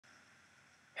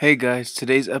Hey guys,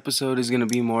 today's episode is going to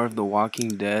be more of The Walking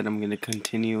Dead. I'm going to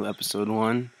continue episode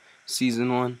 1,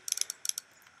 season 1.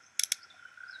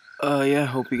 Yeah,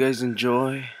 hope you guys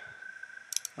enjoy.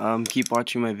 Keep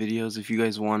watching my videos if you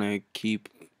guys want to keep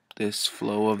this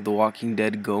flow of The Walking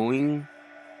Dead going.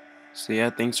 So yeah,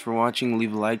 thanks for watching.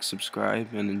 Leave a like,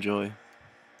 subscribe, and enjoy.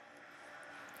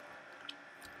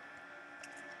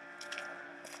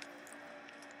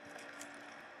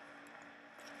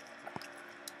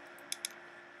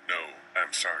 No,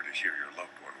 I'm sorry to hear your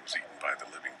loved one was eaten by the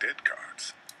living dead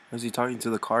cards. What's he talking to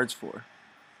the cards for?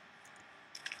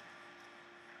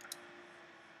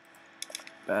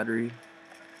 Battery.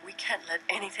 We can't let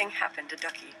anything happen to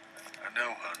Ducky. I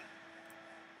know, hon.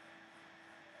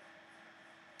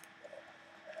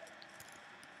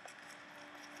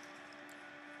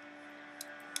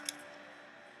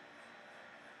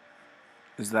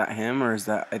 Is that him or is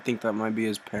that... I think that might be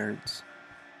his parents.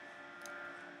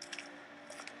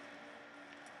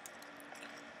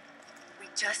 We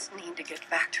just need to get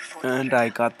back to Fort And Lauderdale. I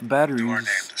got the Do our batteries.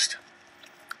 damnedest.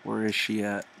 Where is she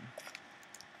at?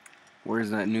 Where's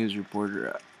that news reporter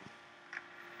at?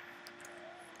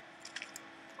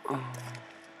 Oh.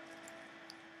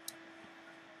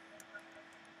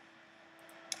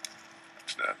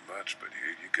 It's not much, but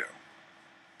here you go.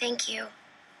 Thank you.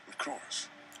 Of course.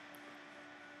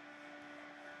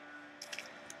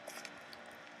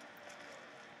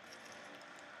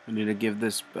 I need to give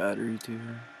this battery to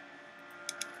her.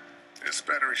 This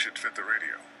battery should fit the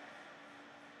radio.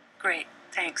 Great,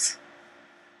 thanks.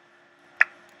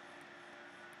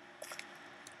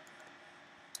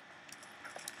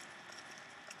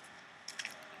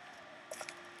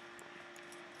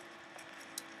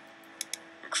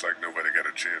 Looks like nobody got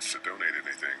a chance to donate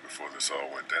anything before this all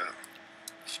went down.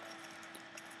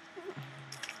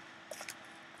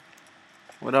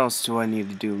 What else do I need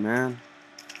to do, man?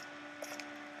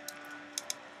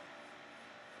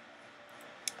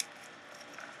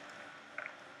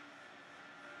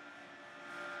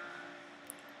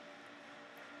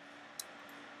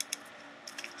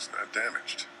 It's not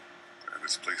damaged. And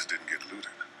this place didn't get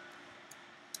looted.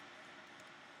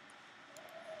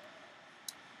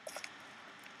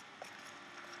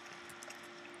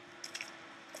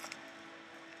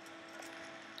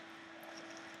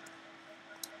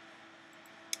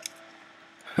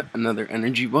 Another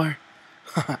energy bar?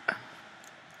 I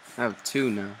have 2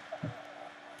 now.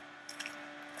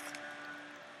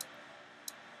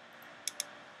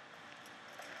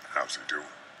 How's he doing?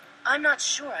 I'm not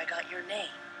sure I got your name.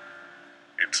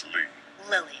 It's Lee.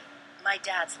 Lily. My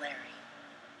dad's Larry.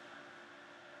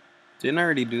 Didn't I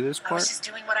already do this I was part? just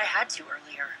doing what I had to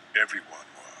earlier. Everyone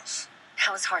was.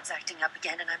 Now his heart's acting up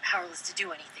again and I'm powerless to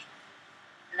do anything.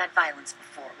 And that violence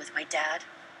before with my dad,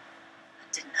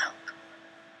 that didn't help.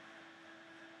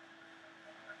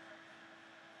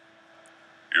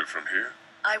 You're from here?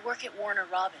 I work at Warner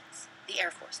Robins, the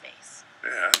Air Force Base.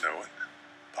 Yeah, I know it.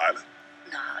 Pilot?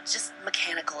 Nah, just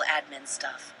mechanical admin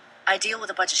stuff. I deal with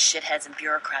a bunch of shitheads and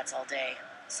bureaucrats all day.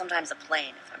 Sometimes a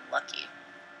plane, if I'm lucky.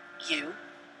 You?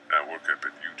 I work up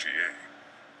at UGA.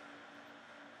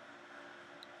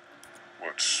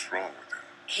 What's wrong with him?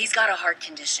 He's got a heart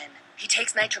condition. He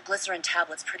takes nitroglycerin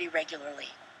tablets pretty regularly.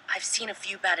 I've seen a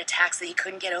few bad attacks that he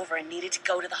couldn't get over and needed to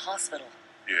go to the hospital.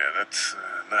 Yeah, that's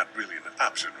not really an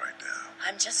option right now.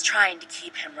 I'm just trying to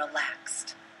keep him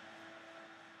relaxed.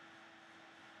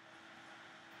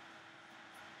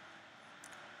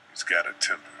 He's got a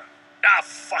temper. Ah,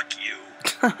 fuck you.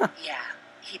 Yeah,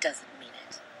 he doesn't mean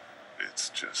it. It's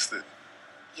just that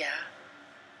Yeah?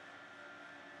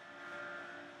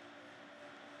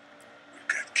 we've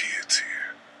got kids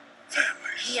here.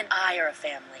 Families. He and I are a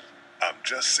family. I'm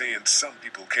just saying some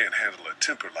people can't handle a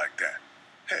temper like that.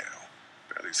 Hell,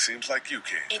 barely seems like you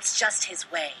can. It's just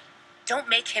his way. Don't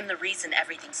make him the reason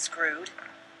everything's screwed.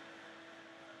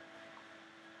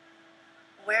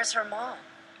 Where's her mom?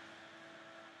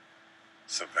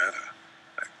 Savannah,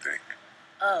 I think.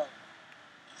 Oh,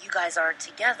 you guys aren't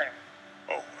together.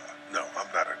 Oh, no,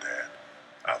 I'm not her dad.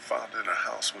 I found her in a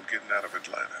house when getting out of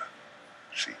Atlanta.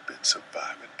 She'd been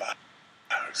surviving by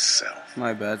herself.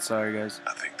 My bad, sorry guys.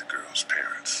 I think the girl's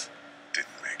parents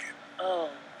didn't make it. Oh,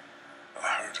 I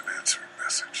heard an answering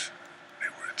message. They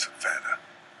were in Savannah.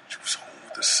 She was home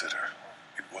with a sitter.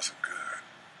 It wasn't good.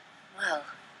 well,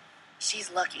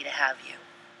 she's lucky to have you.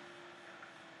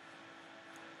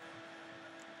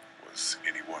 Was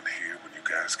anyone here when you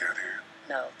guys got here?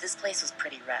 No, this place was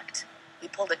pretty wrecked. We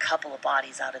pulled a couple of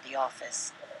bodies out of the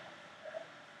office.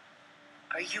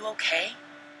 Are you okay?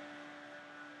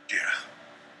 Yeah,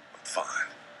 I'm fine.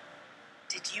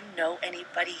 Did you know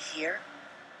anybody here?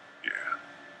 Yeah,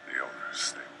 the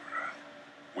owners, they were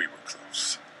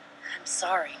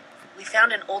sorry. We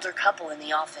found an older couple in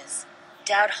the office.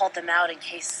 Dad hauled them out in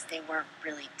case they weren't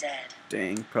really dead.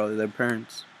 Dang, probably their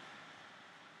parents.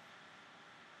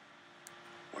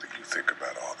 What do you think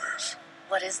about all this?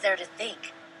 What is there to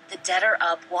think? The dead are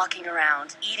up, walking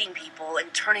around, eating people,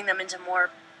 and turning them into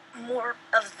more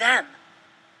of them.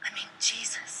 I mean,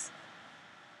 Jesus.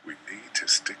 We need to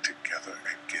stick together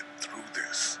and get through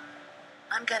this.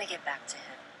 I'm gonna get back to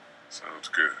him. Sounds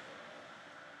good.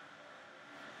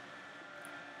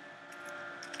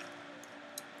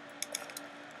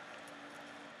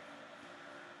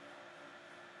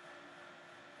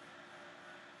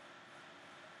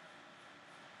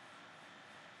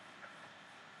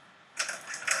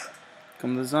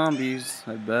 Come the zombies,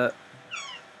 I bet.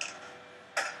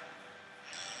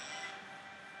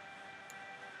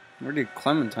 Where did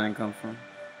Clementine come from?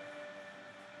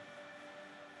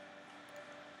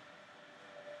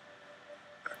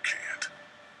 I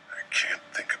can't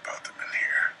think about them in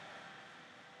here.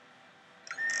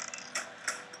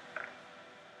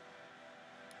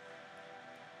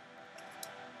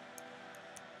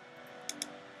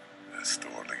 This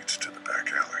door leads to the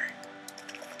back alley.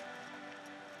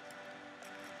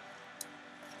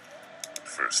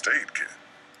 First aid kit.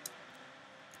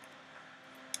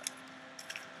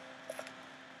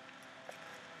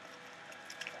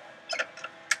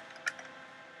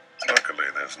 Luckily,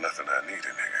 there's nothing I need in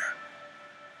here.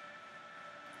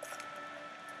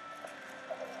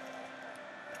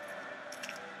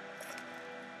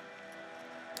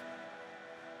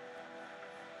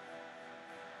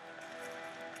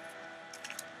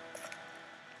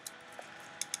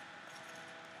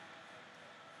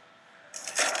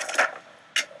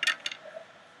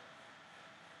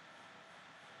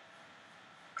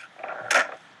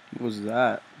 What was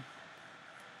that?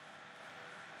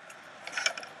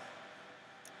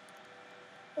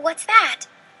 What's that?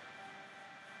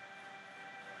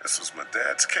 This was my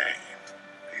dad's cane.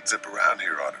 He'd zip around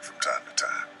here on it from time to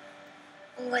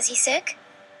time. Was he sick?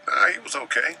 Nah, he was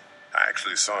okay. I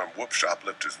actually saw him whoop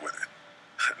shoplifters with it.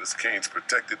 This cane's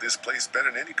protected this place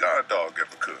better than any guard dog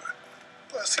ever could.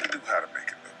 Plus, he knew how to make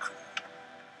it look cool.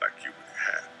 Like you with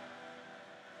your hat.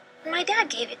 My dad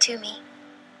gave it to me.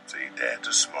 See, dads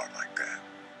are smart like that.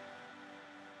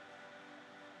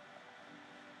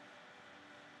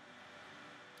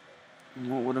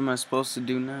 Well, what am I supposed to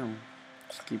do now?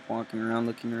 Just keep walking around,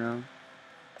 looking around?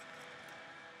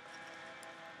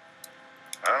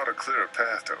 I ought to clear a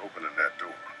path to opening that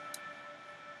door.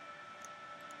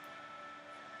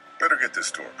 Better get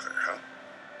this door clear, huh?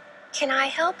 Can I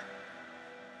help?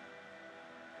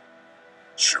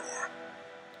 Sure.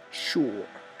 Sure.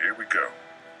 Here we go.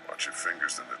 Watch your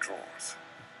fingers in the drawers.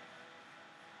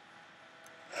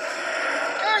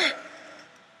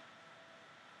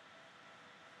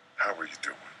 How are you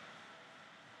doing?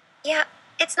 Yeah,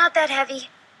 it's not that heavy.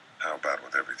 How about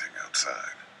with everything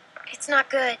outside? It's not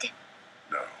good.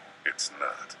 No, it's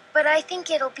not. But I think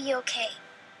it'll be okay.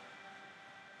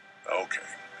 Okay,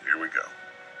 here we go.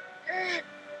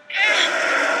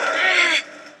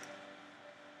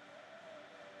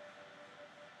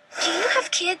 Do you have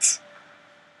kids?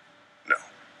 No,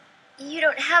 You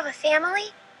don't have a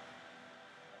family?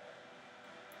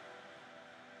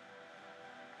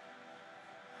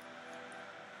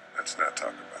 let's not talk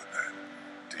about that.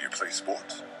 Do you play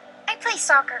sports? I play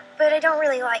soccer, but I don't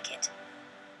really like it.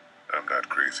 I'm not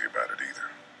crazy about it either.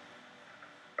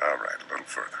 All right, a little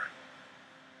further.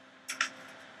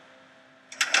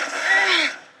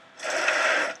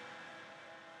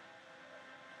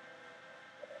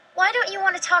 Why don't you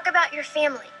want to talk about your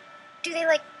family? Do they,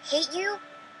 hate you?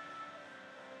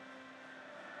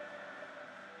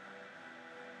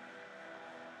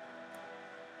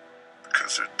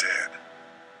 Because they're dead.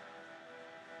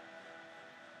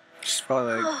 She's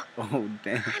probably like, oh,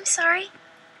 damn. I'm sorry.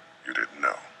 You didn't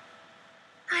know.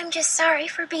 I'm just sorry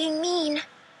for being mean.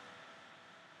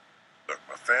 Look,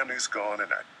 my family's gone,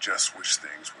 and I just wish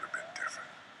things would have been different.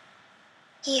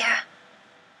 Yeah.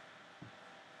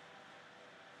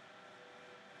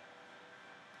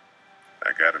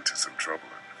 I got into some trouble,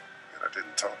 and I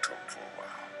didn't talk to them for a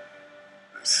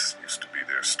while. This used to be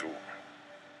their store.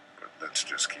 But let's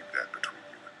just keep that between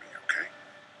you and me, okay?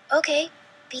 Okay,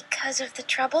 because of the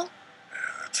trouble? Yeah,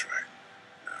 that's right.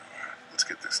 Now, let's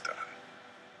get this done.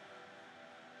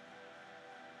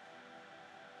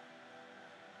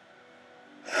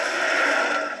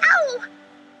 Ow!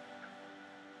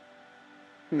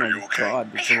 Oh my you okay? God,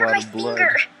 I that's a hurt lot my of blood.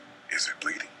 finger. Is it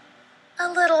bleeding?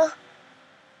 A little.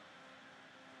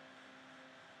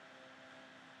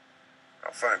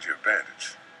 I'll find you a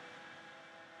bandage.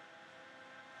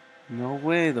 No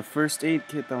way, the first aid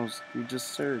kit that we just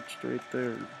searched right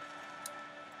there.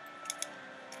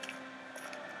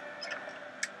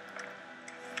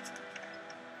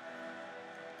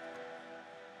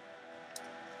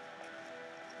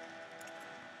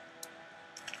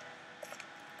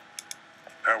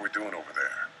 we doing over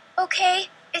there? Okay,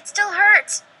 it still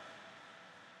hurts.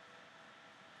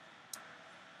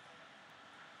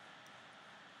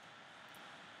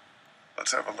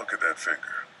 Let's have a look at that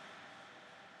finger.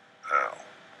 Ow.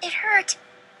 It hurt.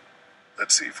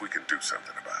 Let's see if we can do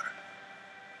something about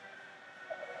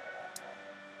it.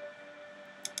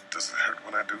 Does it hurt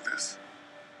when I do this?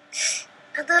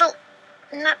 A little,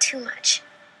 not too much.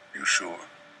 You sure?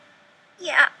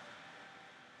 Yeah.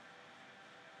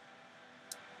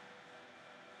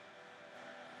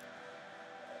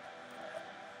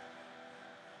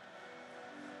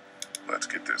 Let's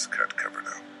get this cut covered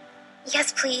up.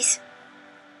 Yes, please.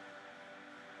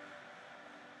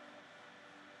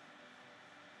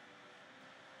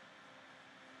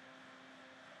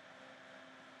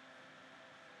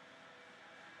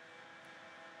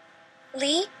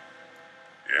 Lee,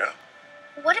 Yeah?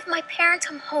 what if my parents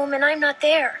come home and I'm not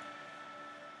there?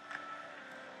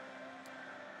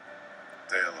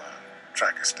 They'll,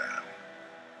 track us down.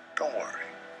 Don't worry.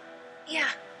 Yeah,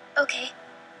 okay.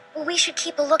 Well, we should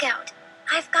keep a lookout.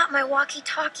 I've got my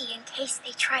walkie-talkie in case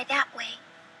they try that way.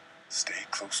 Stay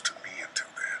close to me until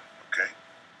then, okay?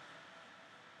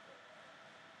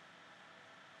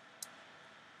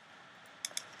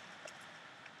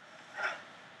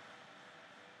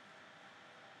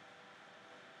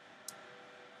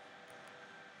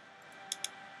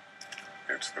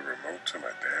 It's the remote to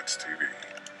my dad's TV.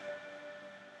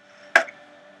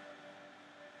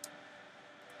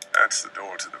 That's the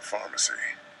door to the pharmacy.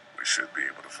 We should be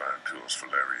able to find pills for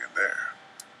Larry in there.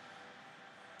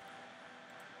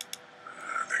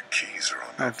 The keys are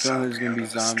on I that feel there's zombie gonna out be on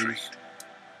the zombies. street.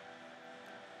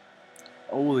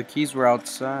 Oh, the keys were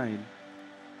outside.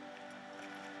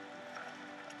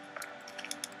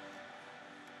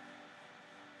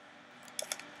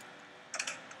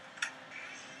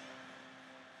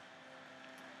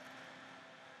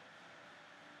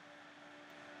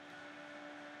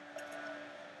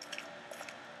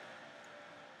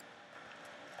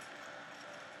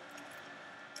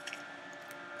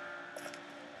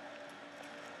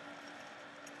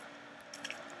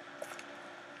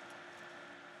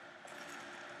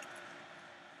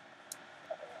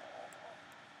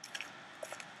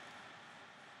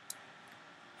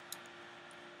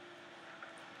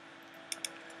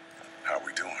 How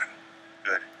we doing?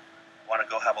 Good. Want to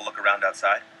go have a look around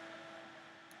outside?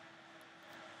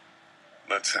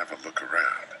 Let's have a look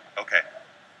around. Okay.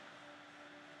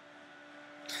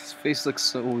 His face looks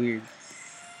so weird.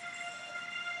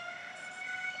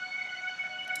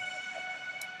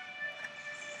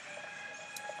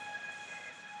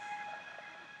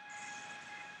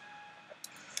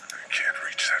 I can't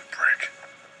reach that brick.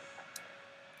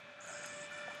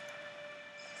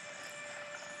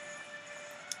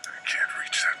 I can't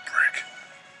reach that brick.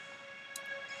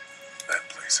 That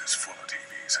place is full of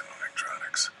TVs and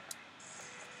electronics.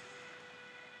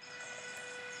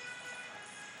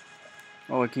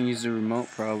 Oh, I can use the remote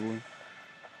probably.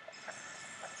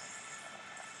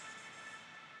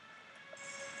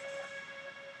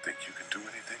 Think you can do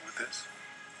anything with this?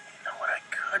 You know what I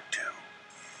could do?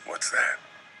 What's that?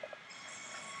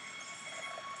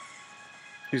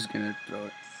 Who's gonna throw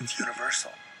it? It's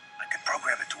universal. I could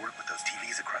program it to work with those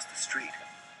TVs across the street.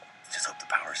 Just hope the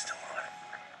power's still on.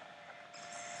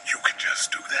 You can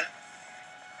just do that?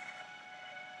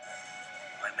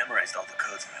 I memorized all the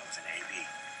codes when I was in AV.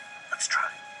 Let's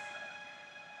try.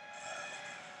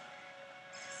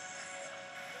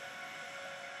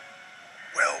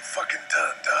 Well fucking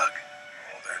done, Doc.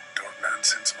 All that dork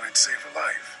nonsense might save a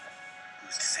life.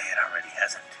 Who's to say it already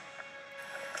hasn't?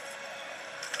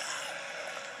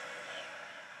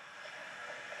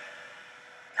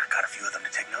 I got a few of them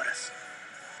to take notice.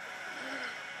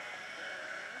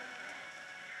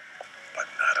 But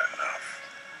not enough.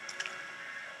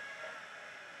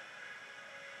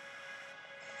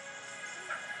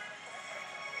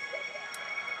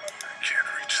 I can't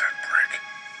reach that brick.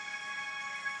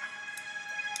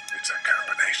 It's a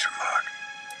combination lock.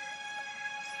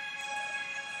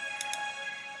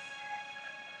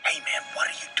 Hey man, what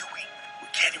are you doing? We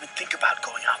can't even think about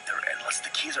going out there unless the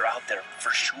keys are out there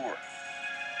for sure.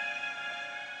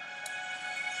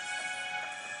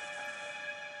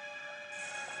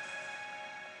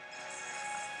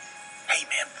 Hey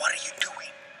man, what are you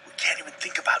doing? We can't even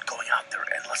think about going out there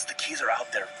unless the keys are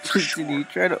out there for sure. Did you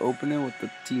try to open it with the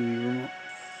TV remote?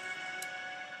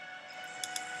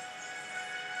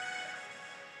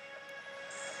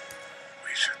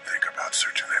 We should think about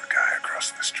searching that guy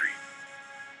across the street.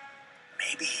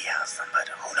 Maybe he has them, but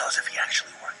who knows if he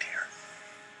actually worked here.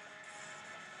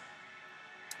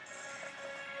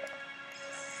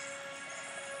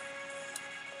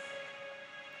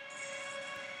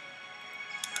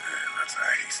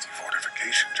 hasty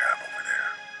fortification job over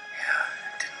there. Yeah,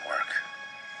 it didn't work.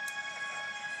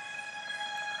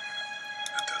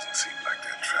 It doesn't seem like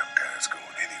that trap guy's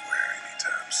going anywhere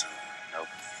anytime soon.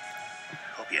 Nope.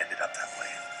 Hope he ended up that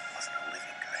way and wasn't a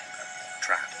living guy.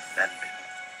 Trapped, then bitten.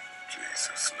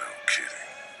 Jesus, no kidding.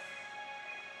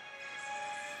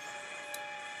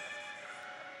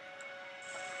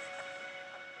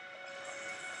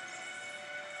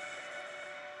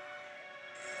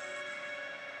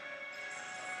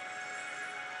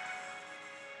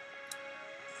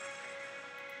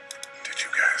 Did you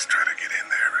guys try to get in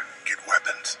there and get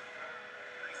weapons?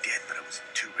 I did, but it was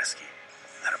too risky.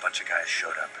 Then a bunch of guys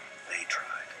showed up and they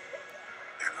tried.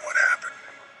 And what happened?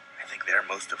 I think they're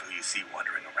most of who you see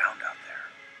wandering around out there.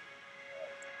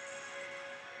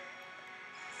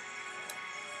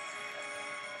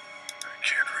 I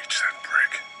can't reach that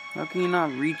brick. How can you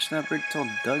not reach that brick till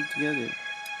dug together?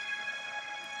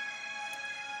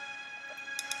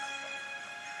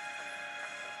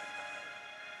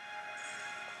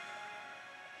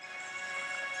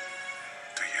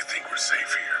 Do you think we're safe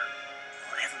here?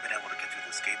 Well, I haven't been able to get through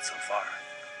this gate so far.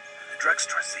 The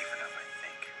drugstore's safe enough, I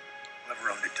think.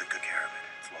 Whoever owned it took good care of it.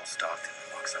 It's well stocked and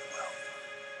it locks up well.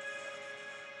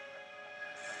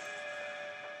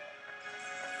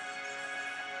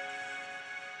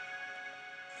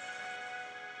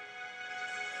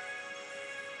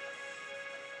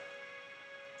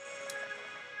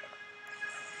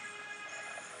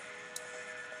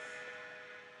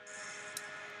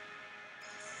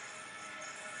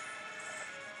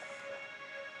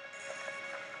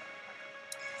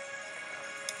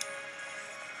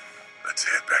 Let's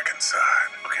head back inside.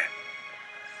 Okay.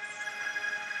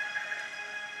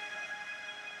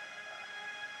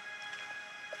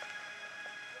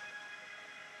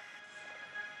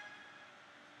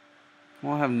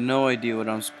 Well, I have no idea what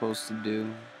I'm supposed to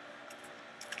do.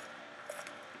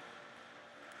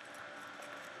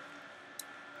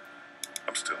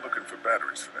 I'm still looking for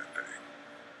batteries for that thing.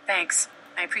 Thanks.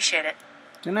 I appreciate it.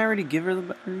 Didn't I already give her the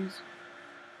batteries?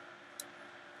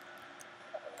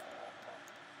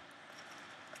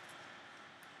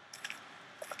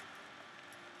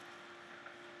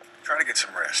 Try to get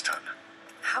some rest, hon.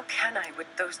 How can I with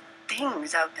those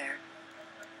things out there?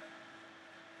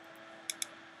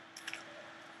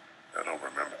 I don't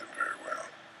remember them very well.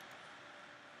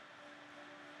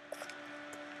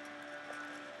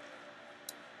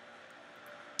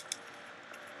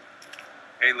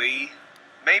 Hey, Lee,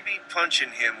 maybe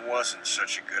punching him wasn't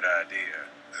such a good idea.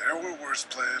 There were worse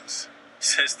plans.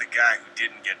 Says the guy who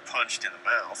didn't get punched in the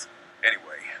mouth.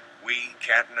 Anyway, we,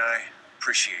 Kat and I,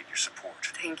 appreciate your support.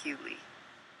 Thank you, Lee.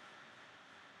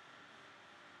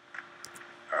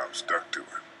 How's Duck doing?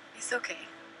 He's okay.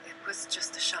 It was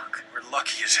just a shock. We're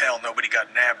lucky as hell nobody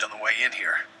got nabbed on the way in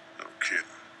here. No kidding.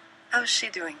 How's she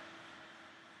doing?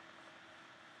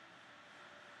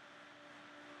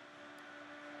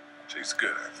 She's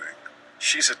good, I think.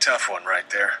 She's a tough one right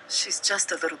there. She's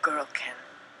just a little girl, Ken.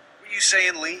 Were you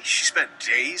saying, Lee, she spent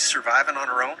days surviving on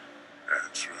her own?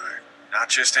 That's right. Not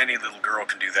just any little girl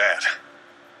can do that.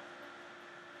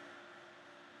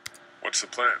 What's the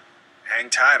plan? Hang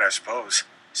tight, I suppose.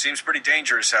 Seems pretty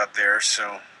dangerous out there,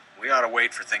 so we ought to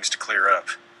wait for things to clear up.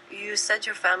 You said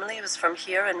your family was from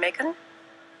here in Macon?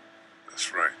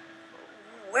 That's right.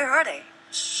 Where are they?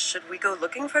 Should we go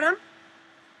looking for them?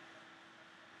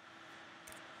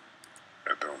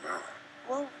 I don't know.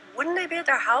 Well, wouldn't they be at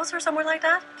their house or somewhere like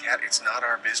that? Kat, it's not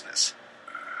our business.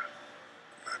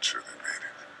 I'm not sure they made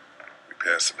it. We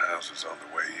passed some houses on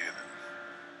the way in,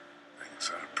 and things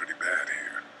are pretty bad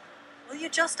here. Well, you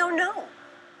just don't know.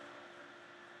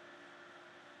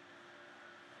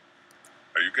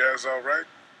 Are you guys all right?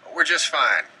 We're just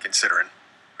fine, considering.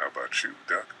 How about you,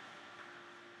 Duck?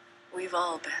 We've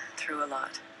all been through a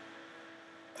lot.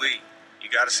 Lee, you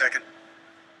got a second?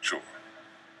 Sure.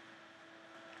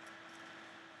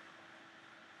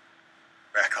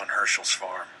 Back on Herschel's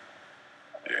farm.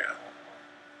 Yeah.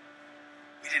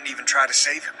 We didn't even try to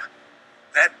save him.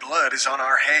 That blood is on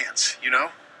our hands, you know?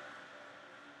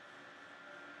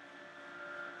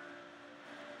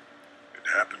 It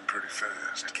happened pretty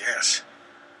fast. I guess.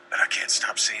 But I can't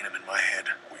stop seeing him in my head.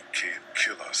 We can't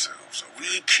kill ourselves over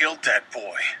We it. killed that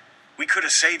boy. We could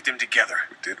have saved him together.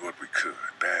 We did what we could.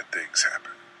 Bad things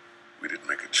happen. We didn't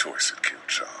make a choice that killed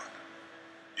Sean.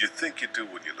 You think you do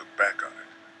when you look back on it.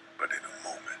 But in a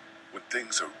moment, when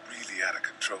things are really out of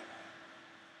control,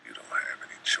 you don't have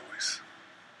any choice.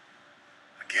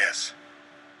 I guess.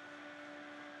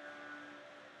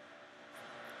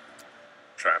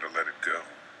 Try to let it go.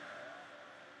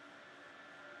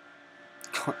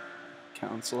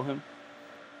 Counsel him.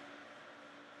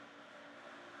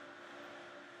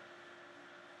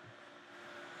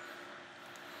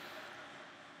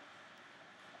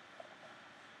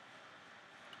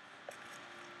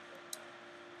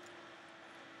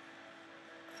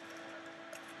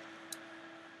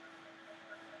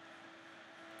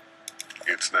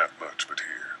 It's not much, but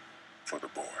here. For the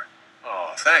boy.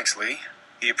 Oh, thanks, Lee.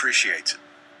 He appreciates it.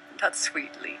 That's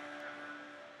sweet, Lee.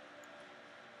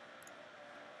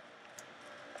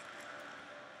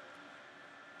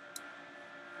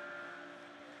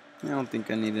 I don't think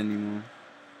I need any more.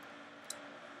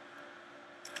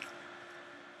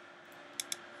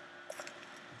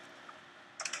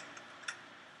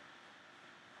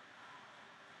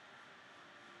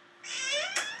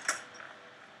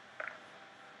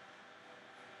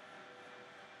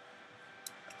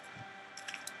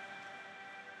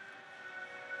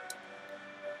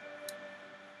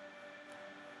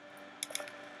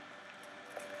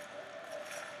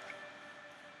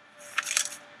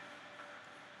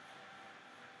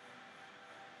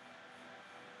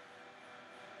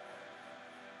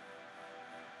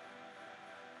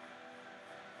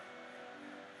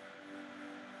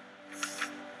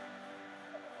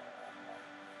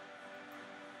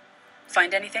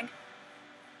 Find anything?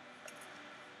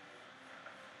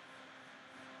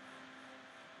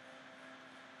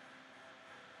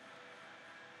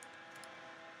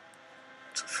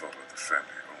 It's a photo of the family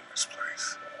who own this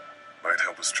place. Might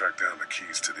help us track down the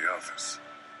keys to the office.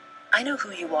 I know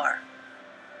who you are.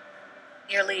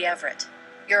 You're Lee Everett.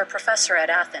 You're a professor at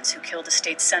Athens who killed a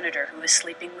state senator who was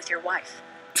sleeping with your wife.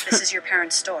 This is your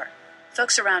parents' store.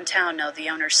 Folks around town know the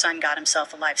owner's son got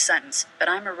himself a life sentence, but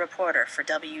I'm a reporter for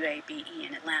WABE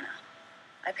in Atlanta.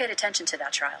 I paid attention to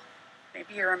that trial.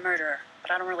 Maybe you're a murderer,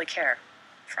 but I don't really care.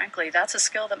 Frankly, that's a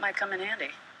skill that might come in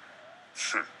handy.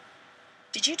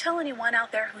 Did you tell anyone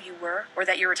out there who you were, or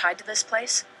that you were tied to this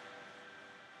place?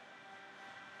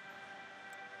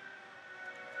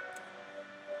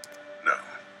 No.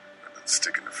 I've been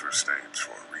sticking to first names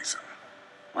for a reason.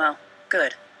 Well,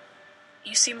 good.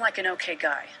 You seem like an okay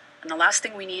guy, and the last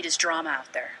thing we need is drama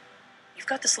out there. You've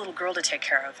got this little girl to take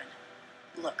care of,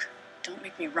 and look, don't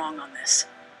make me wrong on this.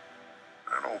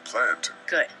 I don't plan to.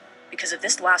 Good, because if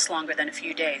this lasts longer than a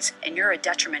few days, and you're a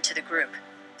detriment to the group,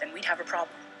 then we'd have a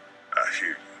problem. I hear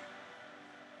you.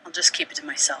 I'll just keep it to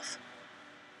myself.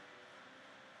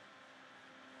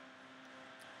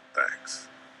 Thanks.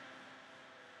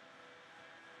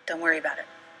 Don't worry about it.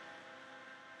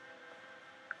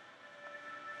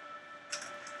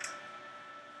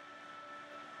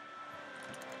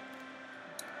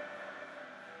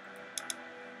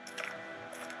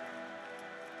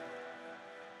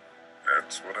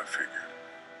 That's what I figured.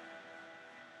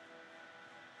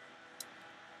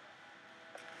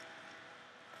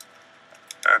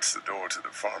 That's the door to the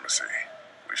pharmacy.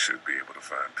 We should be able to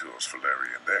find pills for Larry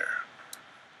in there.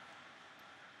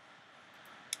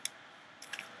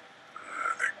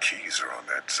 The keys are on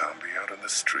that zombie out on the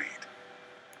street.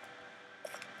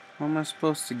 How am I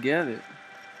supposed to get it?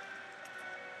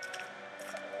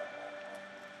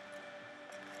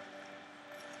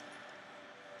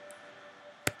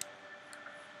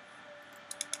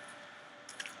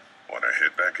 Want to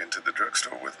head back into the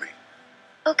drugstore with me?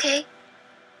 Okay.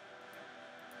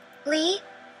 Lee,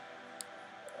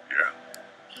 Yeah.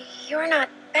 you're not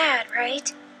bad,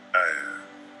 right? Why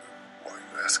are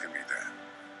you asking me that?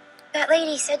 That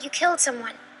lady said you killed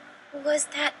someone. Was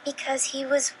that because he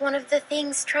was one of the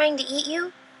things trying to eat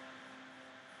you?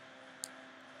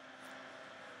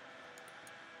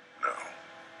 No,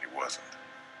 he wasn't.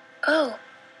 Oh.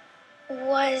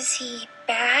 Was he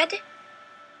bad?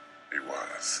 He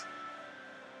was.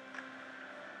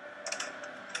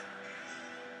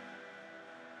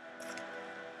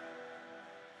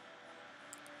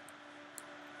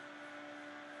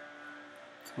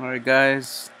 Alright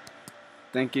guys,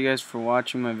 thank you guys for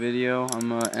watching my video. I'm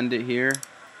gonna end it here.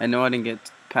 I know I didn't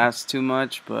get past too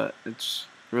much, but it's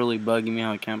really bugging me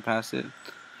how I can't pass it.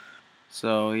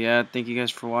 So yeah, thank you guys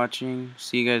for watching.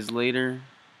 See you guys later,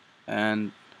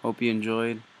 and hope you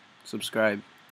enjoyed. Subscribe.